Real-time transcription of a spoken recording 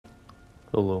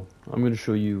Hello, I'm going to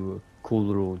show you a cool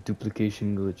little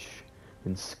duplication glitch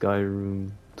in Skyrim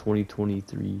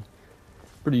 2023.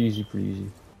 Pretty easy, pretty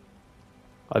easy.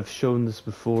 I've shown this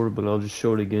before, but I'll just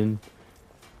show it again.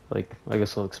 Like, I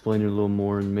guess I'll explain it a little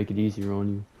more and make it easier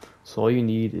on you. So all you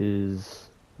need is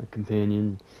a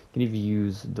companion. You can even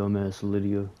use dumbass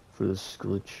Lydia for this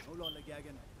glitch.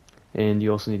 And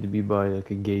you also need to be by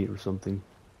like a gate or something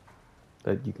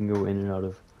that you can go in and out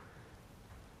of.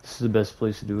 This is the best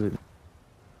place to do it.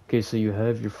 Okay, so you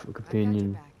have your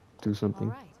companion do something.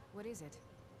 All right. What is it?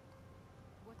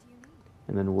 What do you need?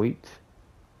 And then wait,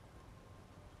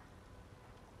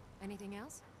 Anything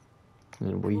else? and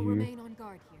then I wait will here. remain on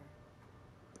guard here.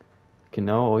 Okay,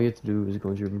 now all you have to do is go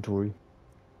into your inventory,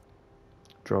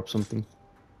 drop something,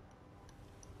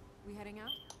 We heading out?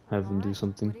 have All them do right.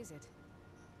 something, What is it?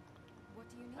 What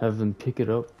do you need? have them pick it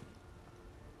up.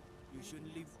 You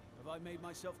shouldn't leave. Have I made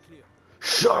myself clear?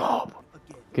 Shut up!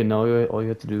 Again. Okay, now all you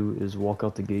have to do is walk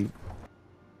out the gate.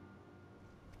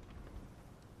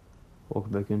 Walk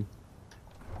back in.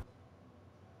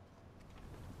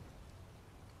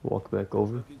 Walk back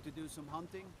over. Looking to do some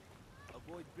hunting?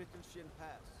 Avoid Brittleshin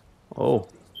Pass. Oh,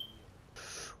 Southeast of here.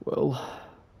 well,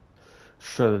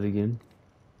 let's try that again.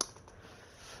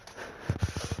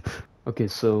 Okay,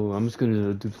 so I'm just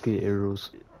gonna duplicate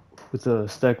arrows. With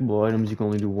stackable items, you can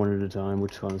only do one at a time,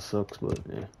 which kind of sucks, but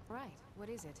yeah. All right. What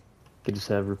is it? You can just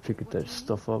have her pick What that do you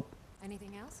stuff need? up.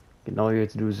 Anything else? And all you have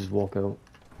to do is just walk out.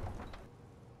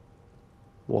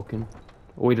 Walk in.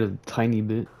 Wait a tiny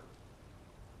bit.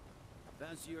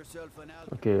 Fancy yourself an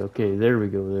alchemist? Okay, there we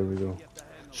go, there we go. Get the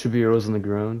hang of Should be arrows on the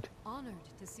ground. Honored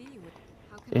to see you.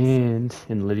 How can I serve And you?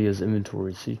 in Lydia's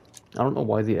inventory, see? I don't know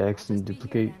why the I'll axe didn't just be here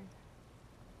duplicate. then.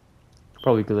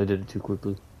 Probably because I did it too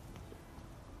quickly.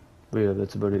 But yeah,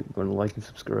 that's about it. Go and like and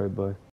subscribe, bye.